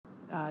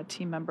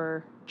team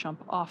member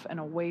jump off and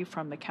away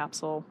from the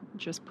capsule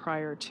just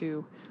prior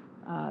to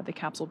the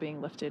capsule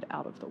being lifted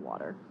out of the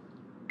water.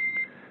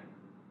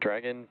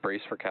 Dragon,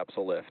 brace for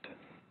capsule lift.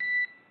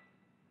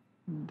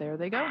 There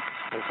they go.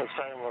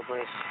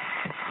 Brace.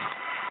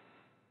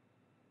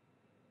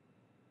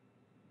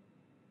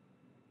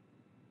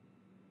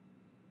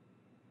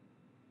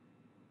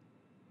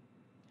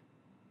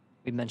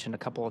 We mentioned a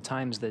couple of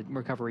times the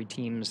recovery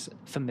team's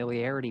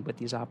familiarity with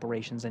these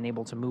operations and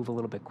able to move a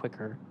little bit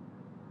quicker.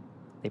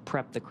 They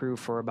prepped the crew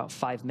for about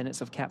 5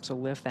 minutes of capsule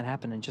lift. That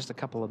happened in just a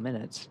couple of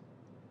minutes.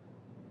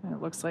 And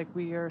it looks like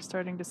we are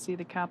starting to see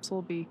the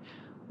capsule be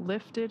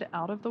lifted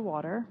out of the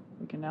water.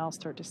 We can now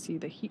start to see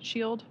the heat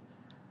shield.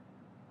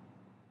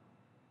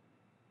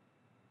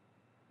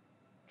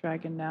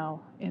 Dragon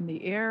now in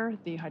the air,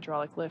 the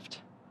hydraulic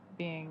lift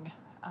being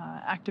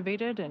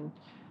activated and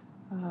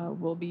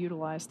will be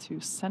utilized to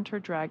center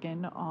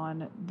Dragon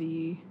on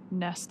the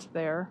nest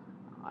there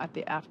at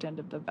the aft end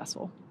of the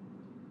vessel.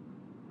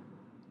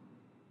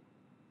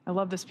 I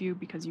love this view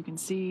because you can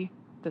see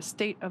the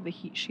state of the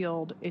heat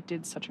shield. It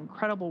did such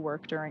incredible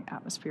work during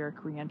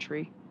atmospheric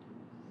reentry.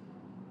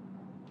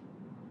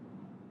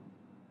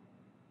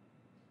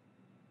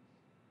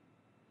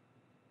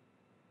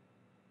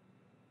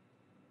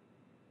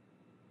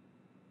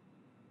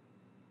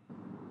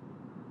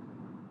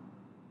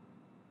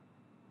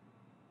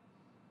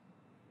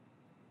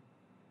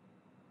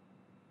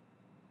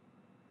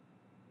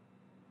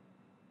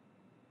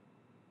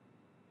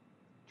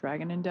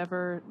 Dragon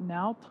Endeavour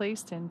now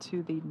placed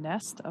into the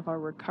nest of our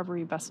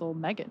recovery vessel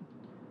Megan.